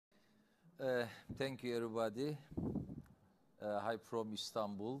Thank you, everybody. Hi from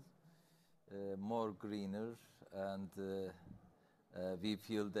Istanbul, more greener, and we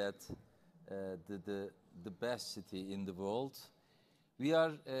feel that the best city in the world. We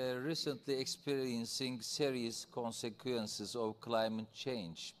are recently experiencing serious consequences of climate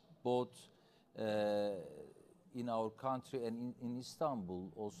change, both in our country and in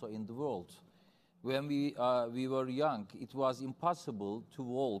Istanbul, also in the world. When we were young, it was impossible to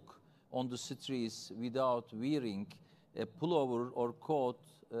walk on the streets without wearing a pullover or coat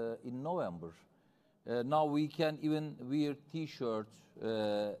in November. Now we can even wear t-shirts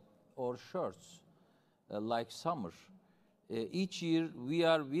or shirts like summer. Each year we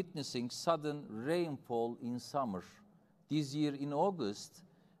are witnessing sudden rainfall in summer. This year in August,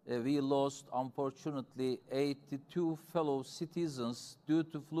 we lost, unfortunately, 82 fellow citizens due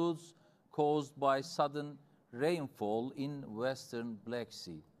to floods caused by sudden rainfall in western Black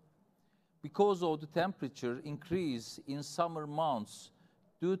Sea. Because of the temperature increase in summer months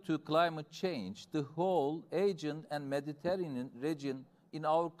due to climate change, the whole Aegean and Mediterranean region in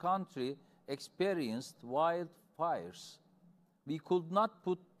our country experienced wildfires. We could not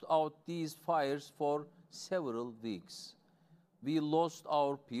put out these fires for several weeks. We lost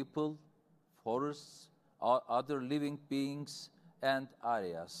our people, forests, our other living beings, and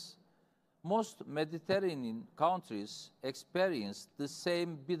areas. Most Mediterranean countries experienced the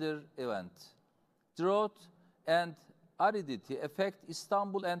same bitter event. Drought and aridity affect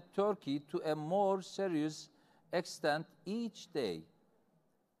Istanbul and Turkey to a more serious extent each day.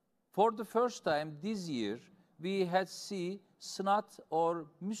 For the first time this year, we had sea snot or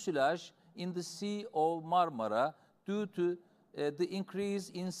mucilage in the Sea of Marmara due to the increase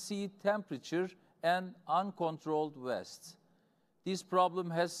in sea temperature and uncontrolled waste. This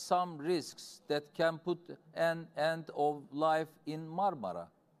problem has some risks that can put an end of life in Marmara.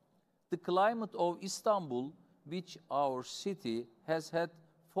 The climate of Istanbul, which our city has had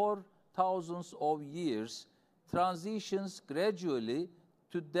for thousands of years, transitions gradually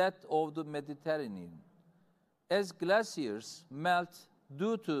to that of the Mediterranean. As glaciers melt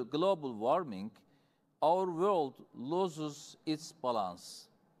due to global warming, our world loses its balance.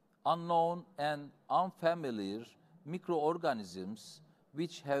 Unknown and unfamiliar microorganisms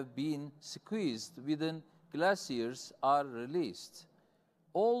which have been squeezed within glaciers are released.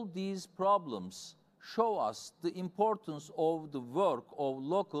 All these problems show us the importance of the work of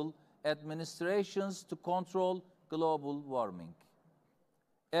local administrations to control global warming.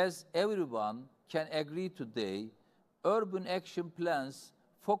 As everyone can agree today, urban action plans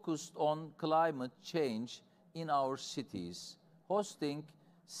focused on climate change in our cities, hosting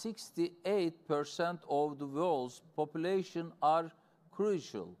 68% of the world's population, are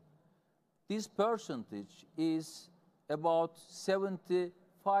crucial. This percentage is about 75%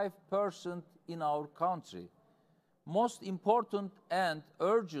 in our country. Most important and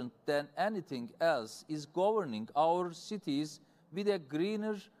urgent than anything else is governing our cities with a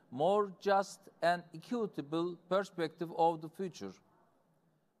greener, more just and equitable perspective of the future.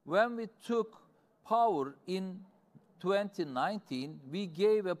 When we took power in 2019, we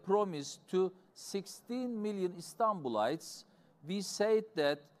gave a promise to 16 million Istanbulites. We said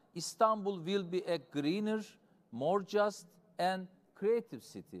that Istanbul will be a greener, more just and creative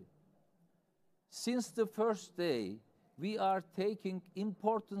city. Since the first day, we are taking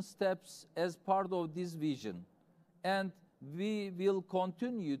important steps as part of this vision, and we will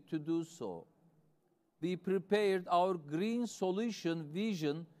continue to do so. We prepared our green solution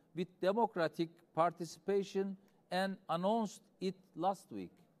vision with democratic participation and announced it last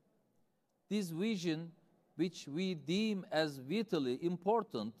week. This vision, which we deem as vitally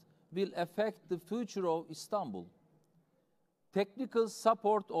important, will affect the future of Istanbul. Technical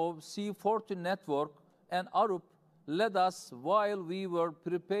support of C40 network and Arup led us while we were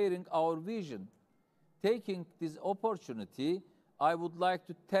preparing our vision. Taking this opportunity, I would like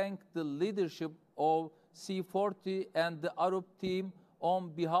to thank the leadership of C40 and the Arup team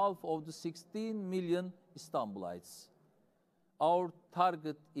on behalf of the 16 million Istanbulites. Our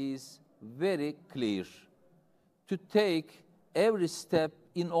target is very clear: to take every step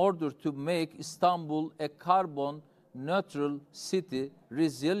in order to make Istanbul a carbon neutral city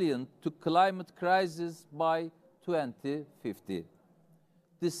resilient to climate crisis by 2050.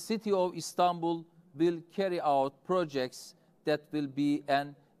 The city of Istanbul will carry out projects that will be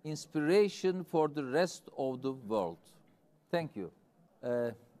an inspiration for the rest of the world. Thank you.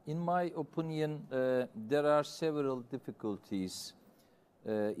 In my opinion, there are several difficulties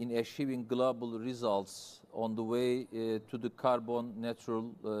in achieving global results on the way to the carbon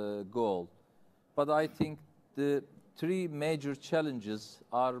neutral goal. But I think the three major challenges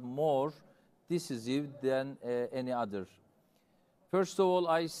are more decisive than any other. First of all,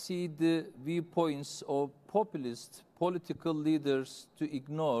 I see the viewpoints of populist political leaders to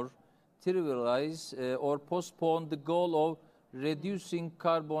ignore, trivialize, or postpone the goal of reducing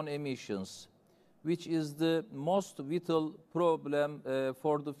carbon emissions, which is the most vital problem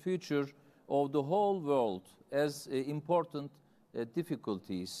for the future of the whole world, as important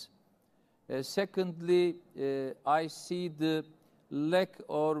difficulties. Secondly, I see the lack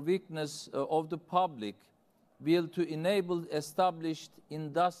or weakness of the public will to enable established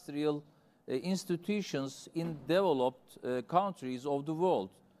industrial institutions in developed countries of the world,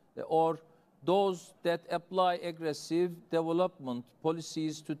 or those that apply aggressive development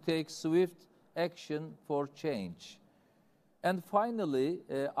policies to take swift action for change. And finally,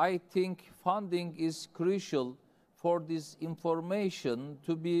 I think funding is crucial for this information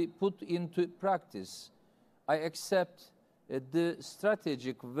to be put into practice. I accept the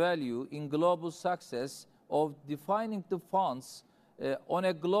strategic value in global success of defining the funds on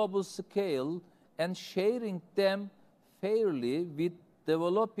a global scale and sharing them fairly with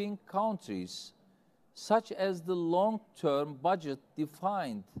developing countries, such as the long-term budget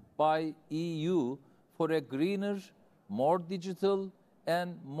defined by EU for a greener, more digital,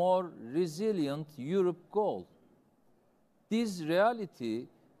 and more resilient Europe goal. This reality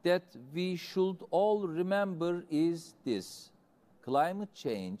that we should all remember is this: climate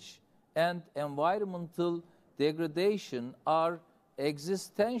change and environmental degradation are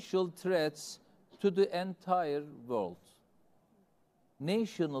existential threats to the entire world.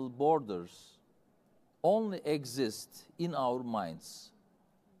 National borders only exist in our minds.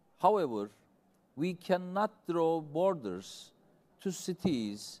 However, we cannot draw borders to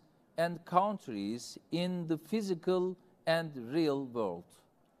cities and countries in the physical and real world.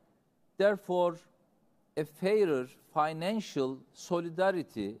 Therefore, a fairer financial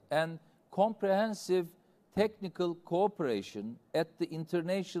solidarity and comprehensive technical cooperation at the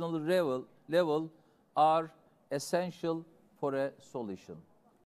international level are essential for a solution.